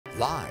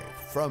Live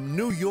from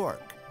New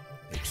York,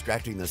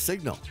 extracting the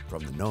signal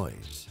from the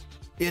noise.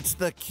 It's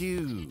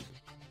theCUBE,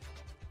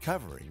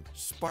 covering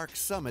Spark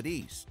Summit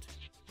East,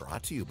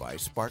 brought to you by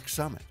Spark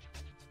Summit.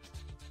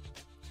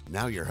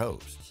 Now your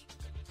hosts,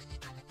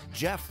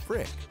 Jeff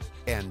Frick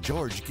and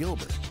George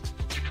Gilbert.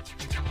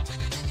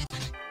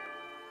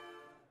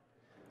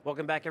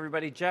 Welcome back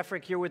everybody, Jeff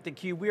Frick here with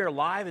theCUBE. We are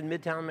live in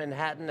Midtown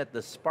Manhattan at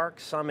the Spark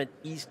Summit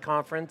East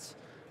Conference.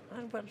 I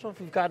don't know if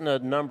we've gotten a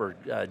number,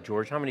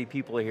 George. How many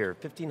people are here?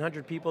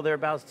 1,500 people,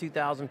 thereabouts,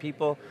 2,000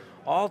 people,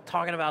 all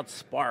talking about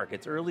Spark.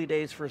 It's early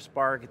days for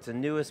Spark. It's the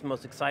newest,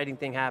 most exciting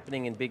thing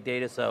happening in big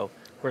data, so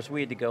of course we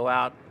had to go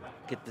out,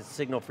 get the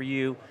signal for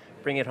you,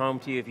 bring it home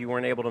to you if you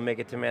weren't able to make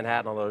it to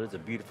Manhattan, although it is a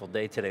beautiful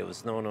day today. It was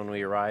snowing when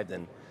we arrived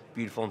and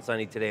beautiful and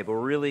sunny today, but we're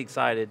really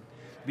excited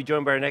to be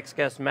joined by our next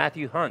guest,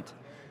 Matthew Hunt.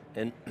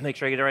 And make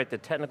sure I get it right, the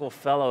technical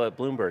fellow at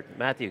Bloomberg.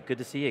 Matthew, good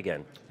to see you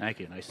again. Thank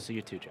you, nice to see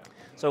you too, Jeff.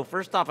 So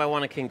first off, I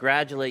want to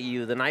congratulate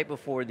you. The night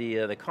before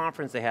the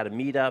conference, they had a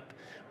meetup.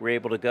 We were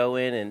able to go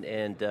in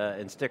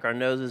and stick our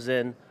noses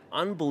in.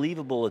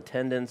 Unbelievable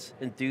attendance,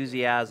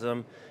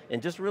 enthusiasm,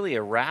 and just really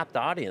a rapt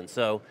audience.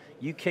 So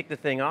you kicked the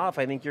thing off.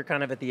 I think you're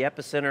kind of at the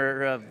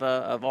epicenter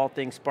of all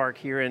things Spark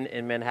here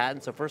in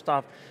Manhattan. So first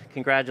off,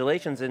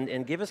 congratulations,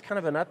 and give us kind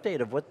of an update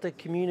of what the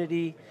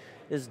community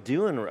is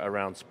doing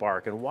around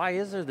Spark, and why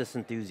is there this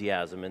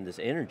enthusiasm and this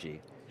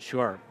energy?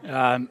 Sure.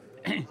 There's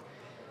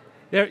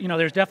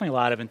definitely a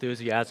lot of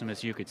enthusiasm,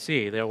 as you could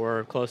see. There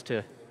were close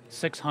to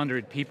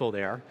 600 people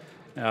there,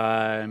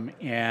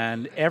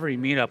 and every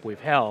meetup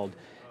we've held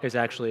has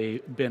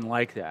actually been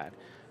like that.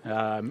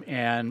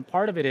 And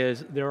part of it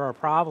is there are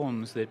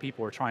problems that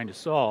people are trying to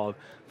solve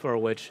for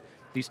which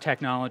these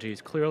technologies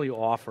clearly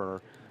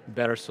offer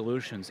better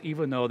solutions,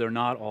 even though they're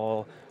not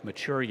all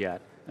mature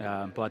yet.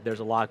 But there's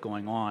a lot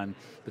going on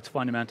that's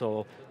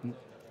fundamental,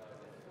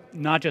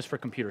 not just for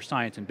computer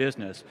science and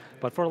business,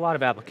 but for a lot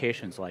of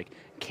applications like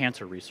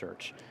cancer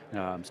research,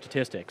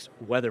 statistics,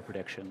 weather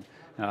prediction.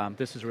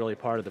 This is really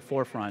part of the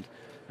forefront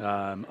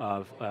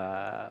of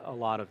a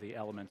lot of the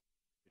elements,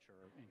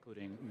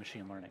 including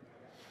machine learning.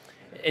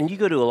 And you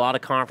go to a lot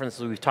of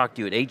conferences. We've talked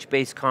to you at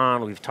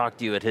HBaseCon, we've talked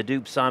to you at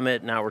Hadoop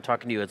Summit, now we're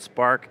talking to you at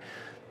Spark.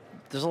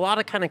 There's a lot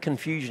of kind of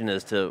confusion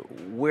as to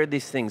where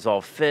these things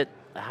all fit.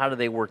 How do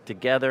they work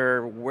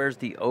together? Where's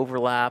the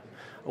overlap?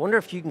 I wonder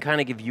if you can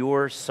kind of give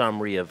your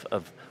summary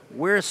of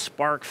where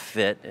Spark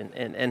fit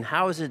and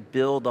how does it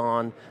build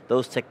on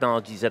those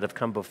technologies that have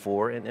come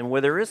before, and where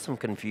there is some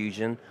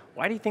confusion,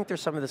 why do you think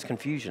there's some of this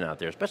confusion out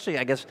there? Especially,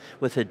 I guess,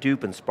 with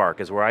Hadoop and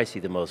Spark is where I see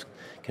the most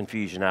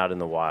confusion out in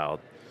the wild.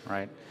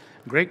 Right,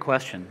 great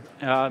question.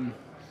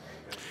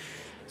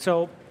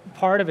 So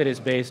part of it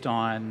is based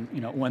on,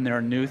 when there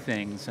are new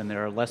things and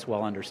they're less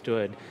well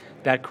understood,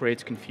 that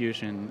creates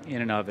confusion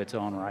in and of its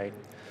own right.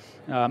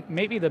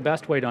 Maybe the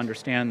best way to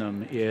understand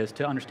them is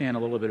to understand a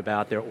little bit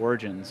about their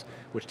origins,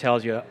 which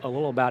tells you a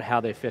little about how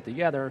they fit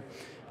together,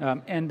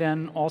 and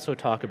then also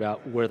talk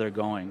about where they're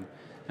going.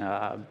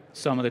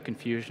 Some of the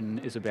confusion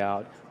is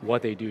about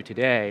what they do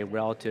today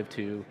relative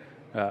to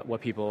what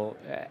people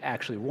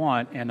actually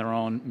want and their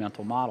own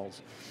mental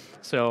models.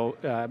 So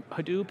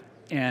Hadoop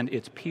and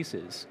its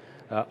pieces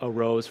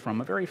arose from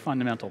a very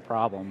fundamental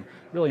problem,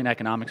 really an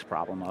economics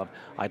problem of,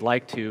 I'd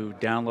like to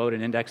download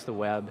and index the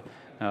web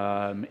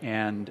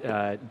and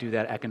do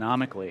that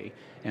economically.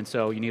 And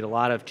so you need a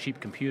lot of cheap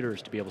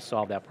computers to be able to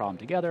solve that problem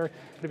together.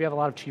 But if you have a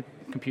lot of cheap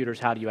computers,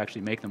 how do you actually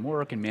make them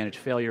work and manage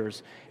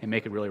failures and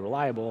make it really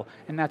reliable?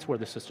 And that's where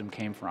the system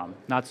came from.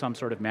 Not some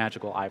sort of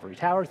magical ivory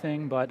tower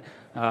thing, but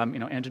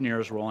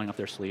engineers rolling up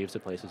their sleeves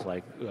at places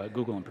like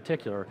Google in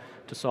particular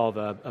to solve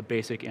a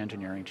basic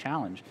engineering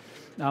challenge.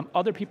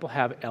 Other people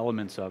have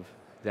elements of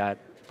that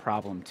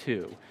problem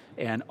too,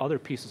 and other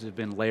pieces have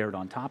been layered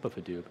on top of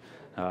Hadoop.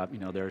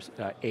 There's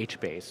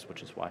HBase,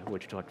 which is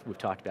we've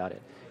talked about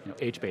it.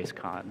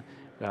 HBaseCon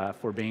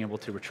for being able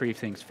to retrieve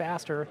things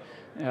faster,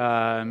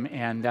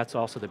 and that's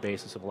also the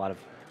basis of a lot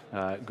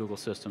of Google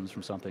systems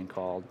from something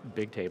called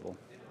Bigtable.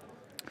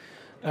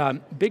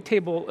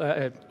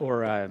 Bigtable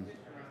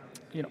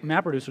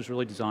MapReduce was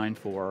really designed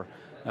for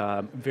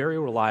very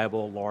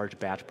reliable, large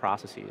batch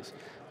processes.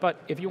 But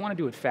if you want to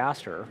do it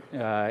faster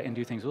and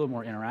do things a little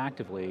more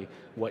interactively,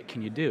 what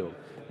can you do?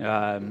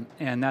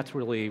 And that's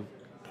really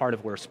part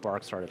of where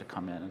Spark started to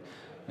come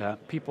in.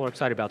 People are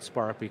excited about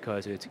Spark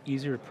because it's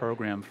easier to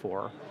program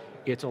for.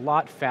 It's a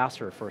lot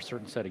faster for a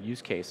certain set of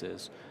use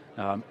cases,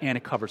 and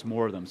it covers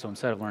more of them. So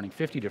instead of learning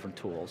 50 different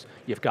tools,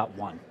 you've got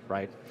one,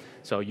 right?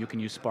 So you can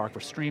use Spark for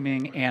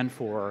streaming and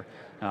for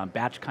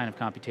batch kind of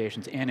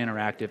computations and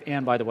interactive,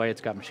 and by the way,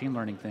 it's got machine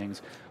learning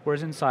things,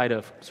 whereas inside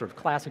of sort of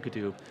classic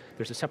Hadoop,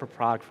 there's a separate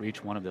product for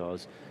each one of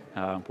those,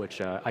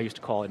 which I used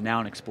to call it now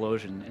an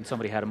explosion, and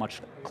somebody had a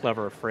much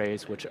cleverer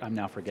phrase, which I'm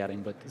now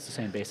forgetting, but it's the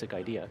same basic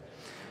idea.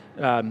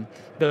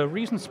 The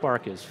reason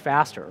Spark is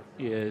faster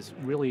is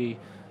really,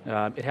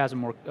 it has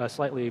a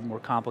slightly more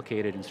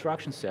complicated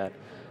instruction set,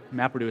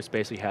 MapReduce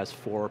basically has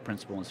 4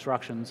 principal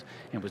instructions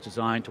and was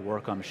designed to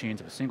work on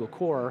machines of a single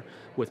core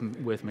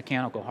with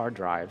mechanical hard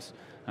drives.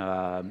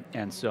 And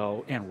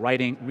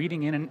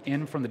reading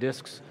in from the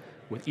disks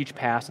with each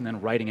pass and then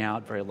writing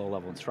out very low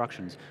level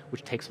instructions,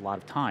 which takes a lot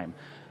of time.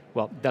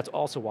 Well, that's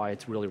also why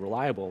it's really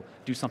reliable.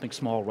 Do something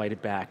small, write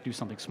it back. Do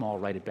something small,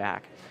 write it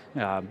back.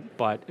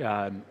 But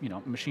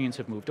machines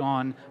have moved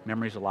on.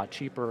 Memory's a lot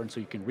cheaper, and so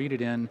you can read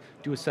it in,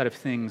 do a set of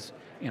things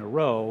in a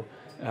row,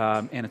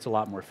 and it's a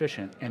lot more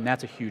efficient. And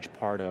that's a huge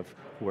part of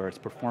where its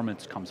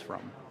performance comes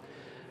from.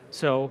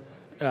 So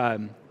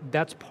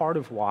that's part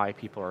of why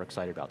people are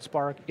excited about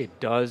Spark. It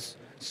does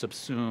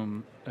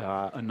subsume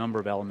a number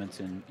of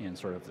elements in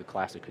sort of the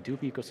classic Hadoop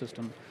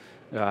ecosystem,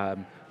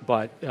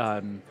 but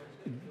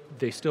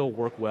they still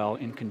work well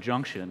in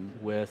conjunction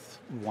with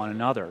one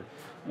another.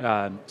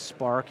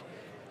 Spark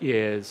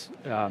is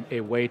a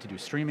way to do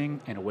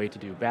streaming and a way to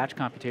do batch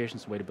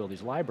computations, a way to build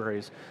these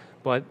libraries,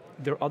 but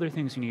there are other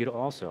things you need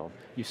also.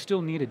 You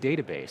still need a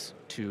database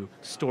to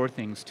store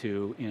things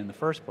to in the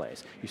first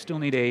place. You still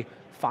need a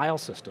file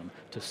system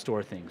to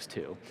store things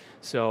to.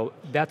 So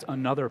that's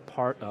another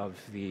part of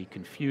the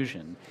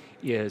confusion,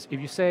 is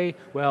if you say,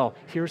 well,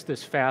 here's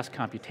this fast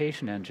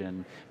computation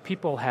engine,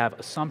 people have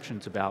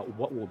assumptions about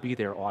what will be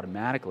there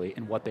automatically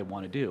and what they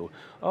want to do.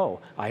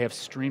 Oh, I have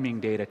streaming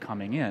data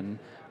coming in,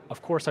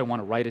 of course I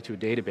want to write it to a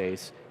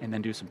database and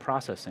then do some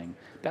processing.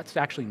 That's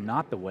actually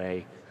not the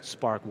way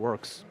Spark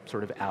works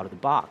sort of out of the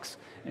box.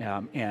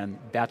 And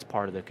that's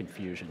part of the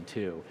confusion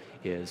too,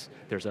 is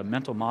there's a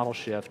mental model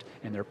shift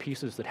and there are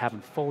pieces that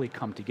haven't fully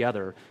come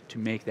together to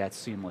make that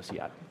seamless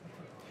yet.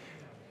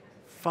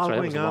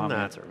 Following on that.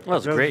 Answer. Well,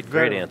 that was a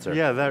great answer.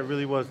 Yeah, that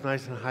really was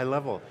nice and high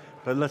level.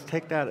 But let's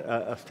take that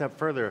a step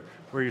further,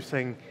 where you're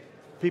saying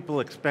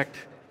people expect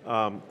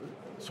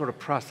sort of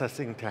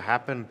processing to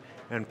happen,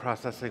 and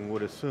processing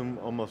would assume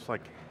almost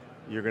like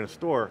you're going to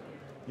store,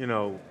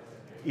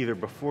 either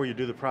before you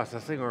do the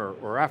processing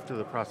or after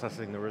the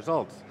processing the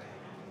results.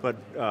 But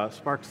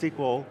Spark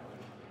SQL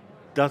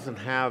doesn't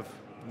have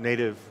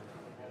native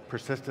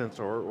persistence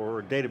or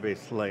a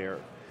database layer.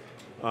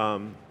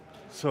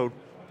 So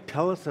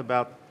tell us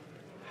about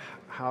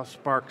how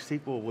Spark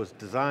SQL was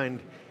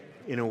designed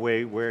in a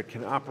way where it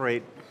can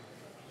operate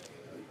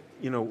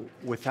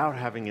without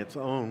having its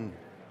own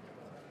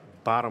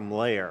bottom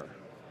layer.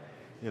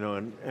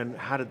 And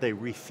how did they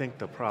rethink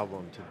the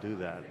problem to do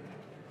that?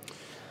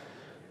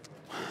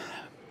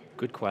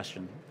 Good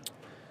question.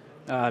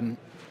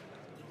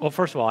 Well,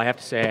 first of all, I have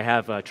to say I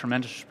have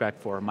tremendous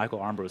respect for Michael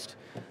Armbrust,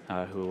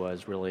 who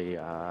was really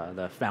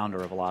the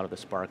founder of a lot of the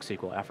Spark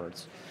SQL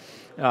efforts.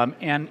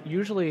 And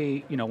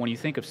usually, when you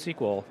think of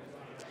SQL,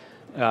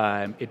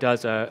 it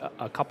does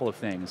a couple of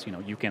things.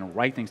 You can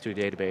write things to a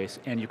database,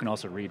 and you can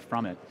also read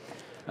from it.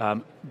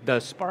 The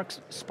Spark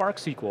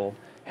SQL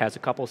has a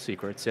couple of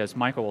secrets. As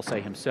Michael will say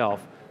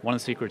himself, one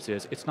of the secrets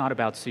is it's not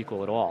about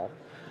SQL at all.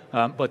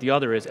 But the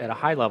other is, at a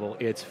high level,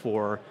 it's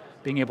for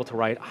being able to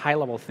write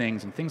high-level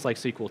things and things like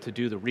SQL to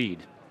do the read.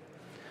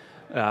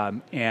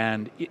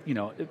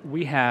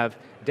 We have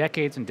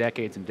decades and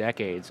decades and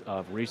decades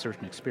of research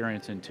and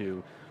experience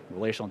into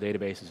relational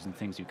databases and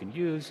things you can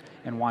use,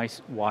 and why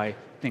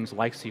things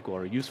like SQL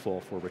are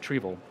useful for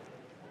retrieval,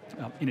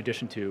 in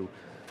addition to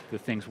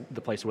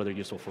the places where they're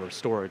useful for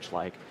storage,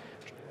 like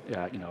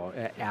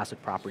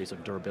ACID properties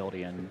of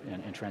durability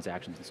and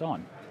transactions and so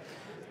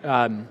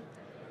on.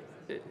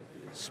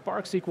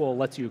 Spark SQL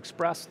lets you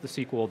express the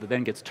SQL that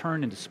then gets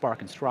turned into Spark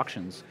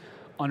instructions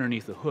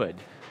underneath the hood,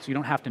 so you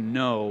don't have to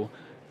know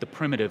the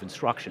primitive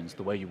instructions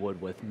the way you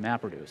would with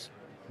MapReduce.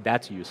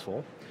 That's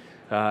useful.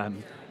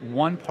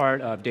 One part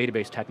of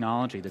database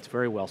technology that's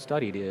very well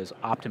studied is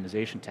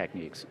optimization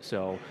techniques.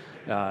 So,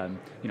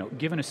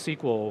 given a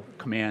SQL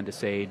command to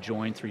say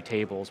join 3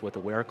 tables with a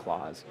where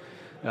clause,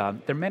 there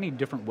are many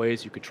different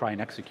ways you could try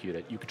and execute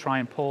it. You could try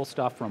and pull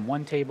stuff from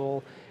one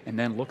table and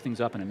then look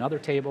things up in another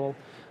table,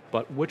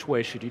 but which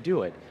way should you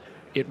do it?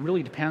 It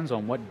really depends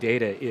on what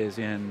data is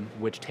in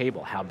which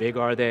table. How big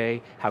are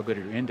they? How good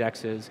are your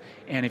indexes?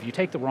 And if you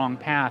take the wrong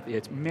path,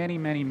 it's many,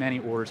 many, many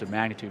orders of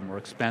magnitude more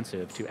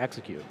expensive to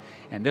execute.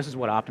 And this is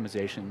what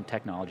optimization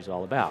technology is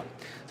all about.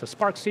 So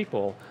Spark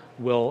SQL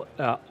will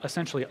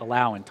essentially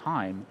allow in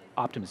time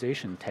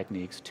optimization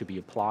techniques to be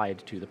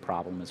applied to the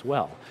problem as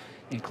well,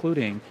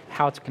 including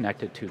how it's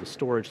connected to the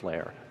storage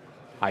layer,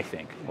 I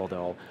think,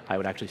 although I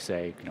would actually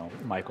say,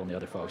 Michael and the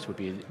other folks would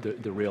be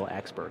the real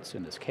experts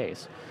in this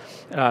case.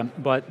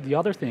 But the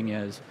other thing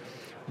is,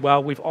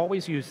 well, we've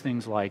always used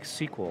things like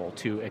SQL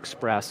to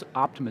express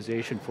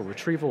optimization for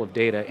retrieval of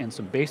data and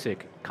some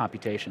basic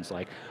computations,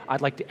 like I'd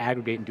like to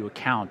aggregate and do a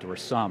count or a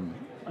sum.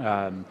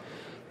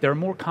 There are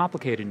more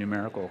complicated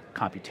numerical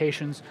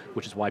computations,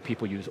 which is why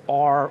people use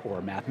R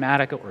or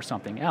Mathematica or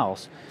something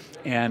else.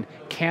 And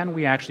can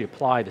we actually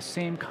apply the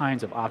same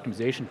kinds of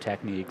optimization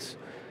techniques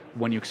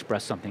when you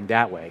express something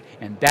that way?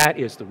 And that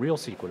is the real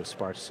secret of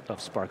Spark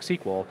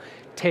SQL.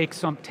 Take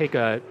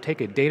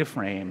a data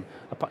frame,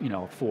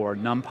 for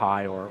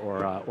NumPy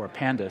or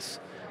Pandas,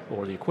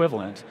 or the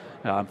equivalent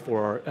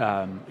for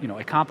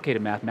a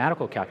complicated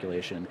mathematical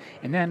calculation,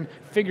 and then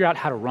figure out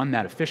how to run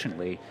that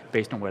efficiently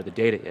based on where the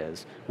data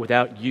is,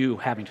 without you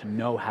having to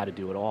know how to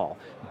do it all.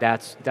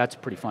 That's a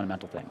pretty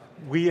fundamental thing.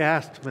 We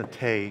asked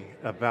Matei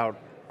about,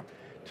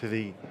 to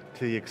the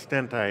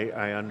extent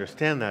I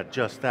understand that,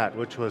 just that,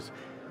 which was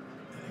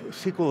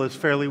SQL is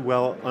fairly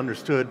well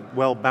understood,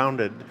 well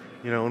bounded.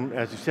 And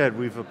as you said,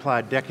 we've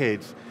applied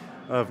decades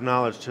of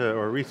knowledge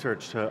or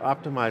research to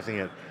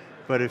optimizing it.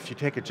 But if you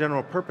take a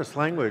general purpose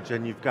language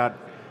and you've got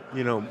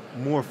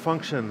more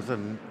functions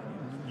and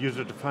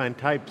user-defined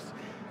types,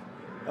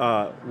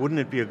 wouldn't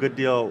it be a good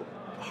deal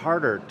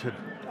harder to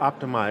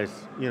optimize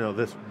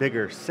this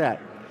bigger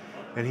set?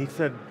 And he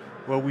said,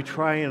 well, we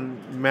try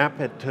and map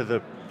it to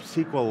the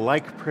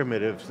SQL-like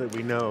primitives that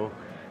we know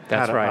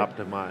how to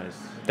optimize.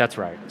 That's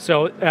right.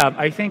 So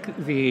I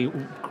think the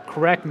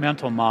correct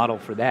mental model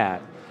for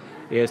that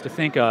is to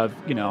think of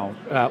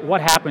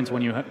what happens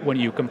when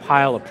you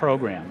compile a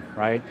program,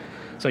 right?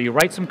 So you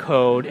write some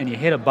code and you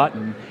hit a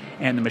button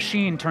and the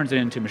machine turns it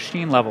into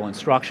machine-level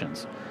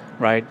instructions,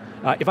 right?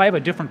 If I have a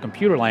different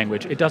computer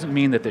language, it doesn't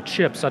mean that the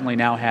chip suddenly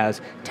now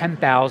has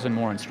 10,000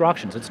 more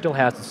instructions. It still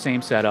has the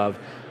same set of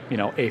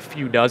a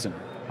few dozen,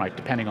 right,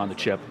 depending on the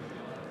chip.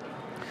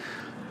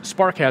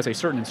 Spark has a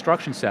certain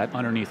instruction set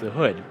underneath the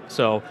hood.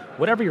 So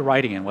whatever you're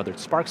writing in, whether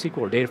it's Spark SQL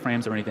or data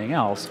frames or anything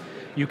else,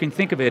 you can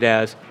think of it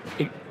as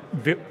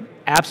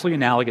absolutely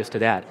analogous to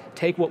that.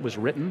 Take what was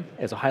written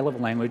as a high-level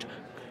language,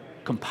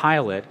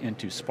 compile it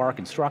into Spark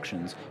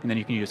instructions, and then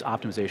you can use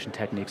optimization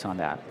techniques on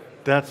that.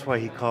 That's why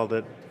he called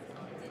it,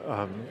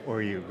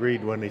 or he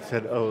agreed when he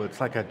said, oh,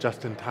 it's like a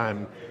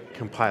just-in-time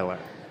compiler.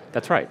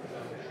 That's right.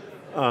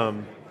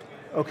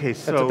 Okay,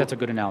 so that's a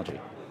good analogy.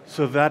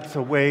 So that's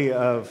a way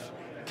of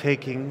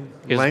taking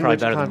language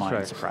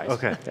constructs. Surprise.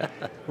 Okay. Yeah.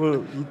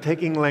 Well,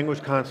 taking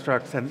language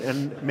constructs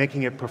and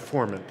making it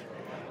performant.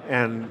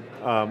 And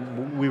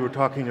we were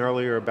talking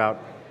earlier about,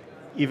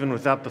 even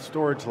without the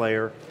storage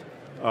layer,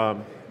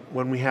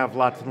 when we have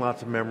lots and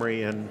lots of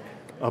memory and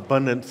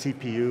abundant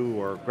CPU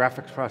or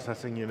graphics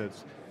processing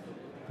units,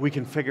 we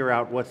can figure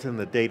out what's in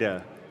the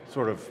data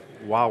sort of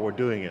while we're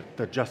doing it,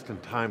 the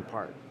just-in-time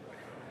part.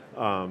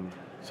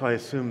 So I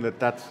assume that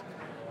that's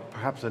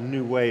perhaps a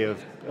new way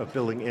of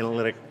building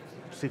analytic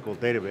SQL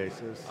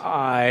databases.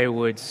 I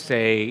would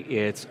say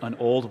it's an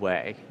old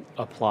way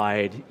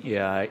applied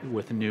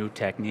with new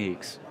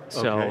techniques.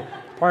 So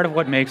part of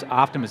what makes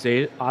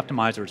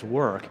optimizers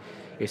work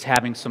is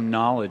having some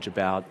knowledge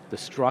about the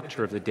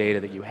structure of the data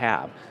that you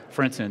have.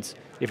 For instance,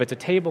 if it's a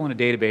table in a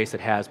database that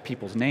has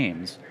people's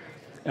names,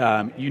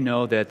 you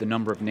know that the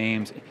number of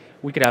names,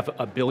 we could have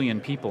 1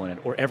 billion people in it,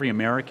 or every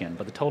American,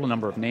 but the total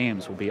number of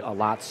names will be a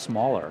lot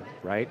smaller,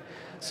 right?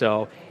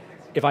 So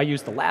if I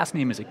use the last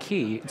name as a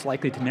key, it's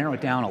likely to narrow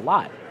it down a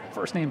lot.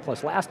 First name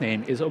plus last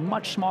name is a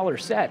much smaller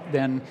set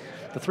than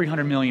the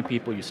 300 million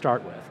people you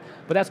start with.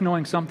 But that's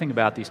knowing something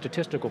about the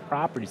statistical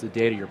properties of the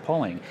data you're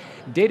pulling.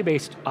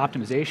 Database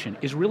optimization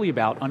is really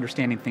about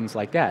understanding things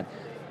like that.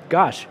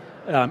 Gosh,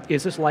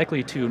 is this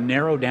likely to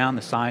narrow down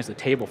the size of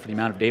the table for the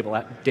amount of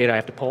data I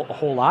have to pull a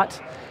whole lot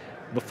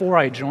before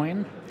I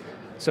join?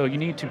 So you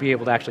need to be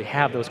able to actually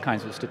have those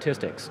kinds of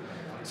statistics.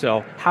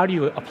 So how do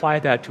you apply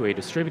that to a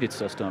distributed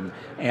system,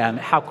 and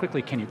how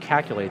quickly can you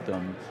calculate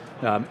them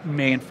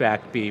may in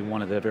fact be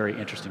one of the very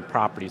interesting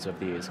properties of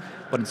these.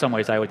 But in some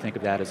ways I would think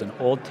of that as an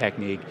old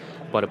technique,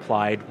 but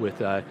applied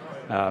with a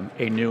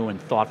new and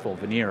thoughtful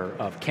veneer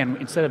of,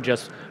 instead of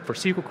just for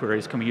SQL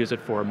queries, can we use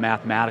it for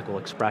mathematical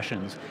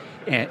expressions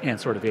and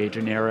sort of a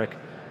generic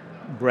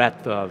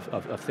breadth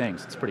of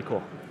things. It's pretty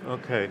cool.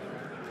 Okay.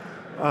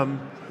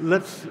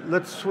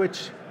 Let's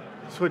switch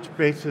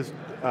bases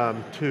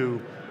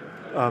to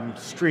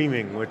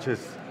streaming, which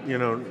is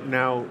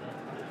now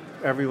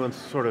everyone's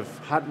sort of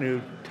hot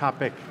new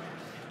topic.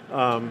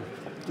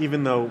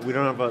 Even though we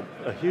don't have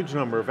a huge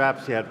number of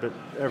apps yet, but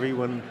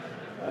everyone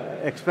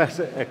expects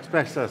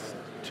us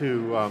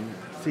to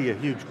see a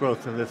huge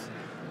growth in this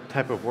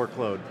type of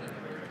workload.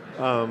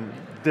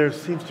 There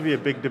seems to be a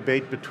big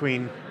debate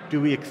between,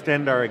 do we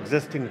extend our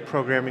existing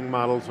programming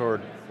models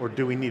or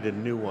do we need a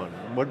new one?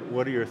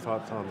 What are your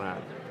thoughts on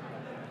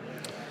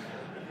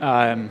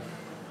that?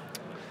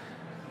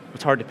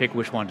 It's hard to pick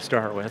which one to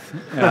start with.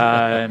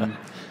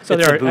 So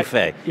it's a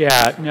buffet.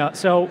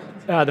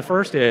 The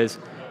first is,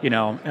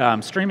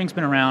 streaming's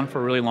been around for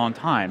a really long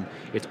time.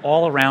 It's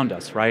all around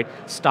us, right?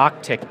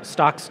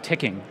 Stocks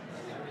ticking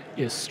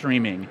is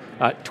streaming.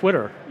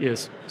 Twitter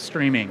is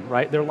streaming,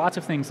 right? There are lots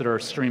of things that are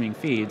streaming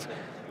feeds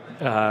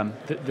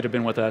that have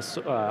been with us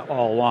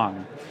all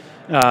along.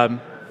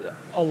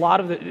 A lot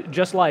of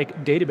just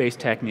like database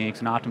techniques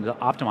and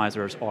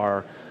optimizers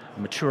are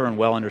mature and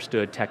well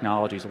understood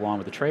technologies along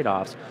with the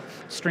trade-offs,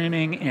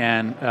 streaming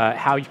and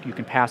how you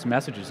can pass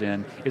messages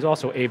in is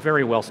also a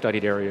very well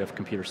studied area of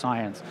computer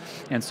science.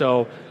 And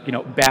so,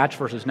 batch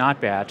versus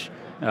not batch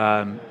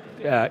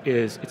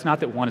it's not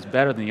that one is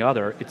better than the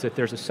other, it's that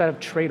there's a set of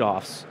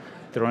trade-offs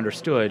that are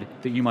understood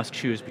that you must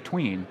choose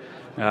between.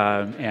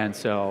 And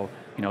so,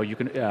 you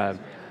can,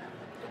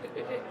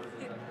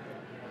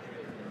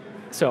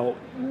 So,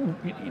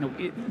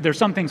 there's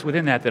some things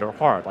within that that are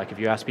hard. Like if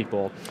you ask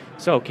people,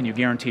 so can you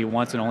guarantee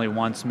once and only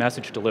once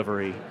message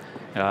delivery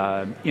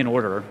in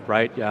order,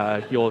 right?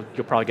 You'll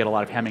probably get a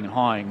lot of hemming and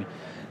hawing.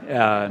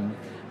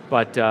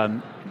 But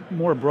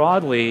more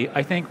broadly,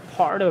 I think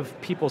part of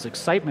people's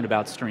excitement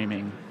about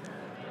streaming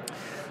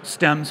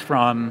stems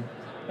from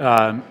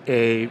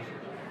a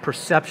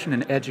perception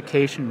and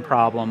education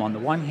problem on the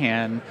one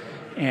hand,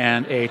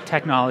 and a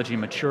technology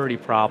maturity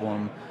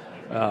problem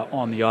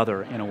on the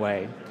other, in a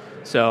way.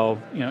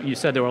 So, you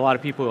said there were a lot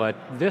of people at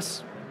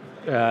this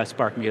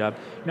Spark meetup.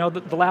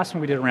 The last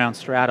one we did around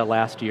Strata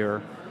last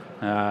year,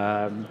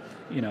 literally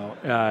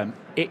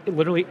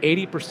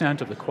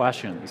 80% of the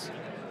questions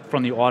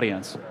from the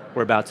audience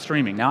were about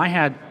streaming. Now I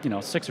had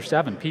 6 or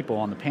 7 people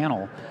on the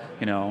panel.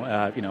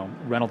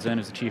 Reynolds Inn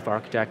is the chief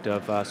architect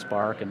of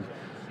Spark, and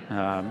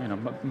a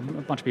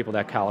bunch of people of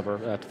that caliber.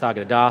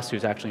 Tathagata Das,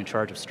 who's actually in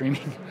charge of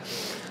streaming,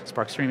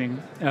 Spark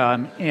streaming.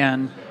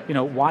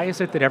 Why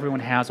is it that everyone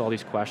has all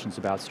these questions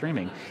about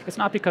streaming? It's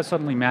not because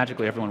suddenly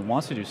magically everyone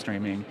wants to do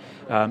streaming.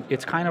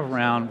 It's kind of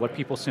around what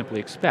people simply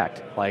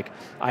expect. Like,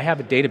 I have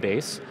a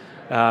database,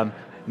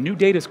 new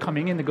data is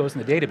coming in that goes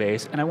in the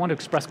database, and I want to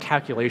express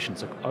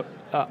calculations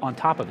on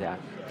top of that.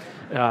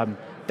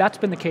 That's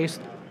been the case.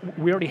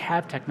 We already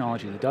have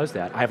technology that does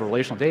that. I have a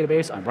relational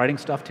database, I'm writing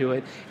stuff to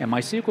it, and my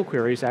SQL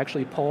queries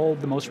actually pull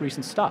the most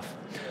recent stuff.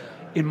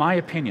 In my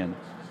opinion,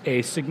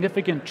 a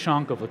significant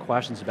chunk of the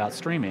questions about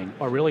streaming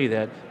are really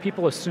that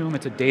people assume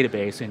it's a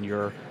database and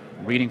you're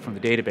reading from the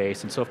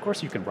database, and so of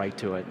course you can write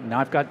to it. Now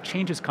I've got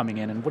changes coming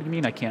in, and what do you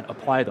mean I can't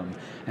apply them?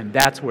 And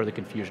that's where the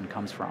confusion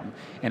comes from.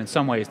 And in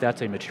some ways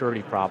that's a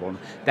maturity problem.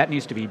 That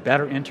needs to be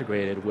better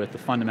integrated with the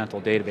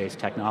fundamental database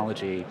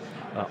technology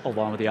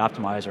along with the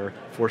optimizer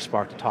for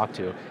Spark to talk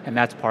to, and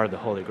that's part of the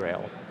holy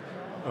grail.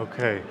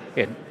 Okay.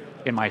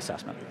 In my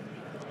assessment.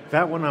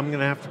 That one I'm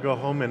going to have to go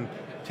home and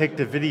take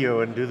the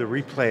video and do the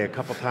replay a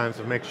couple times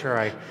to make sure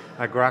I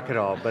grok it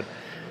all. But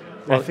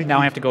well, now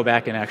I have to go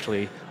back and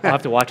actually, I'll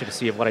have to watch it to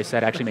see if what I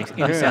said actually makes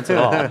any sense at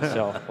all,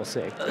 so we'll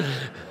see.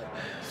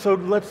 So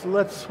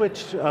let's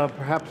switch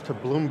perhaps to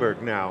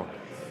Bloomberg now,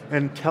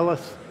 and tell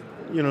us,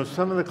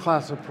 some of the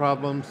class of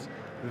problems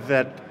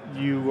that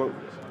you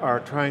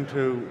are trying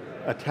to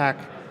attack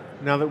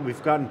now that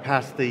we've gotten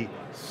past the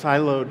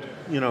siloed,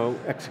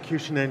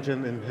 execution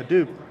engine in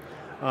Hadoop,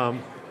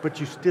 but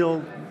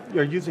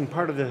you're using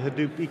part of the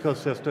Hadoop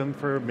ecosystem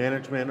for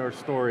management or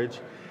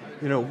storage.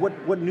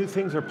 What new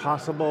things are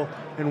possible,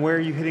 and where are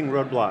you hitting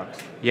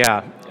roadblocks?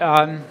 Yeah,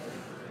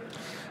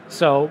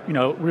 so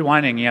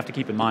rewinding, you have to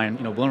keep in mind,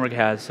 Bloomberg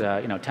has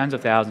tens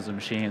of thousands of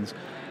machines.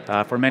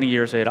 For many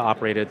years, they had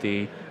operated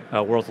the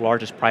world's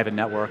largest private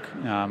network,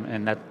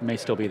 and that may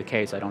still be the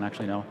case. I don't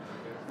actually know.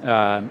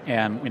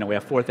 And we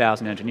have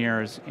 4,000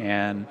 engineers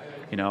and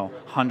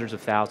hundreds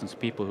of thousands of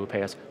people who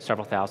pay us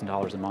several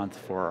 $1,000s a month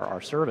for our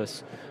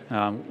service,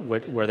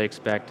 where they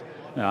expect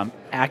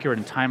accurate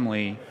and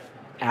timely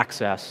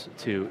access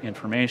to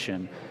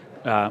information,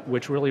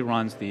 which really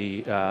runs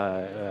the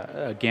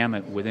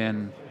gamut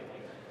within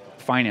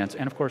finance,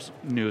 and of course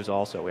news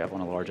also. We have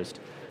one of the largest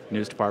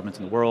news departments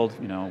in the world.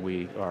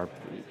 We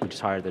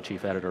just hired the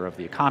chief editor of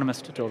The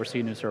Economist to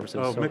oversee news services.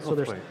 Oh,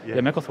 Micklethwaite. Yeah,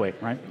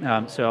 Micklethwaite, right?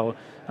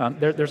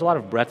 There's a lot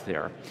of breadth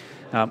there.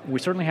 We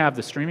certainly have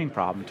the streaming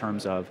problem in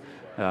terms of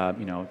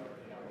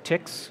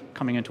ticks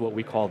coming into what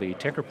we call the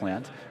ticker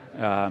plant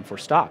for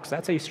stocks.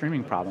 That's a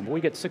streaming problem, but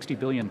we get 60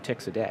 billion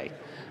ticks a day,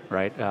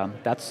 right?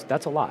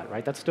 That's a lot,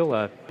 right? That's still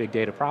a big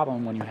data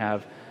problem when you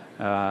have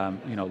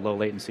low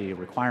latency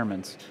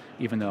requirements,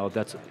 even though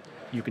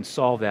you can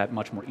solve that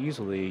much more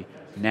easily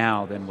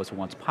now than was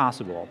once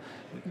possible.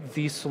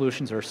 These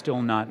solutions are still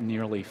not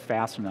nearly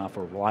fast enough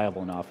or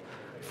reliable enough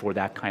for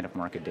that kind of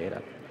market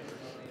data.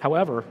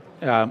 However,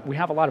 we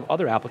have a lot of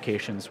other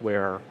applications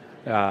where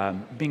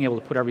being able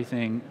to put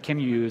everything, can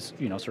use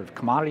sort of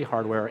commodity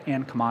hardware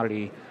and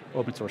commodity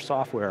open source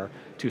software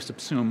to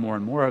subsume more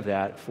and more of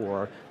that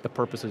for the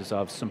purposes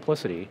of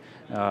simplicity.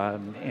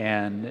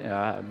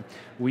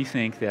 We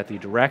think that the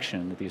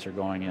direction that these are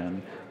going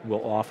in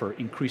will offer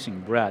increasing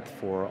breadth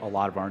for a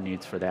lot of our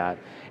needs for that.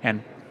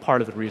 And part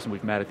of the reason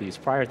we've met at these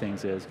prior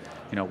things is,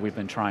 we've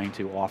been trying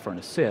to offer an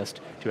assist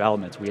to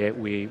elements. We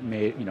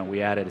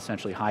added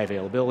essentially high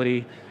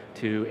availability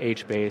to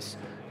HBase.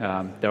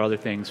 There are other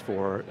things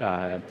for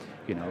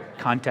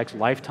context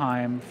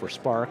lifetime for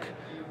Spark.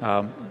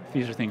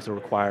 These are things that are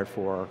required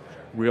for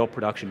real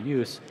production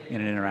use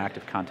in an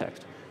interactive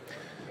context.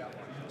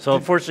 So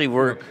unfortunately,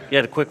 you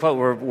had a quick one.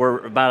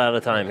 We're about out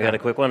of time. You got a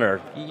quick one, or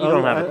you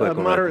don't have a quick one?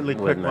 A moderately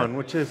quick one,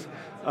 which is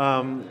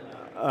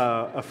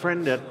a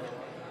friend at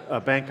a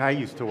bank I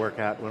used to work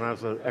at when I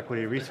was an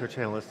equity research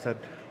analyst said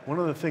one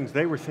of the things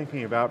they were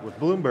thinking about with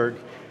Bloomberg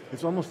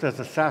is almost as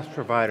a SaaS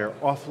provider,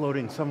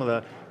 offloading some of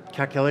the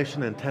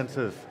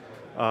calculation-intensive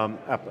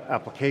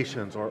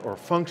applications or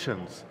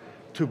functions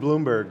to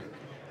Bloomberg.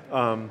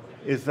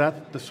 Is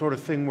that the sort of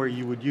thing where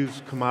you would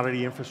use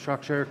commodity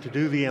infrastructure to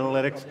do the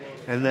analytics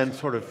and then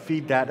sort of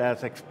feed that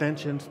as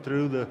extensions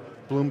through the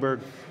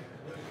Bloomberg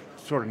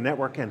sort of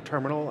network and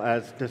terminal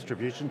as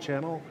distribution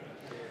channel?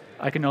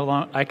 I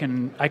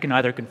can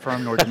neither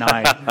confirm nor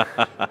deny.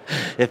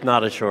 If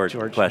not a short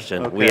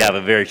question, okay. we have a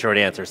very short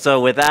answer.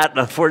 So with that,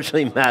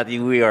 unfortunately,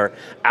 Matthew, we are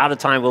out of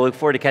time. We'll look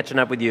forward to catching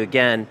up with you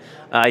again.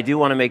 I do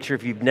want to make sure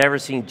if you've never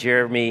seen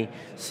Jeremy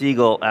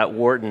Siegel at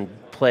Wharton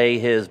play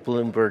his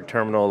Bloomberg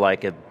terminal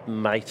like a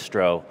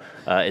maestro,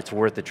 it's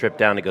worth the trip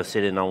down to go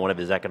sit in on one of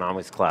his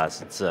economics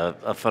class. It's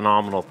a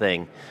phenomenal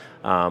thing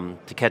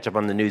to catch up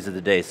on the news of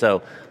the day.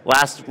 So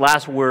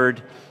last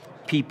word,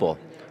 people.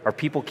 Are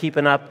people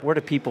keeping up? Where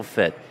do people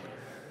fit?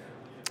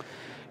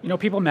 You know,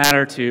 people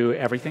matter to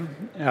everything,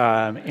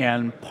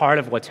 and part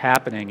of what's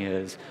happening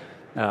is,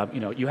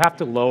 you have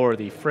to lower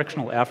the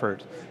frictional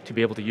effort to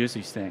be able to use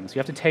these things. You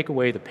have to take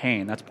away the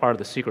pain. That's part of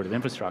the secret of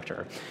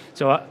infrastructure.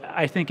 So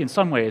I think in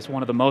some ways,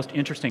 one of the most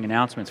interesting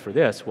announcements for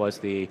this was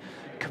the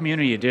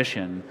community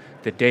edition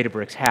that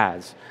Databricks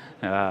has.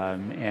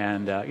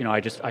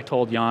 I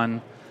told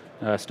Jan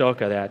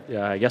Stoka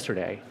that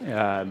yesterday,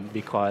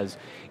 because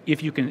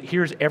if you can,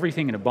 here's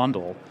everything in a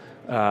bundle,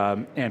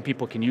 and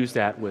people can use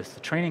that with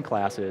training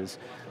classes,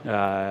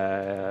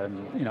 I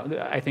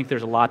think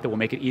there's a lot that will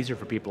make it easier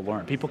for people to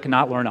learn. People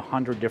cannot learn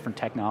 100 different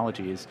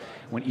technologies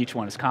when each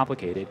one is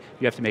complicated.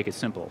 You have to make it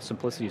simple.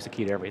 Simplicity is the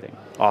key to everything.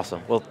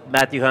 Awesome. Well,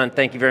 Matthew Hunt,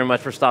 thank you very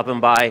much for stopping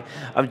by.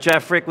 I'm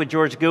Jeff Frick with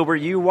George Gilbert.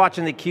 You're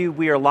watching theCUBE.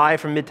 We are live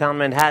from Midtown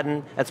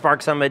Manhattan at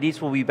Spark Summit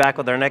East. We'll be back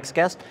with our next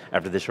guest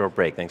after this short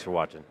break. Thanks for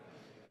watching.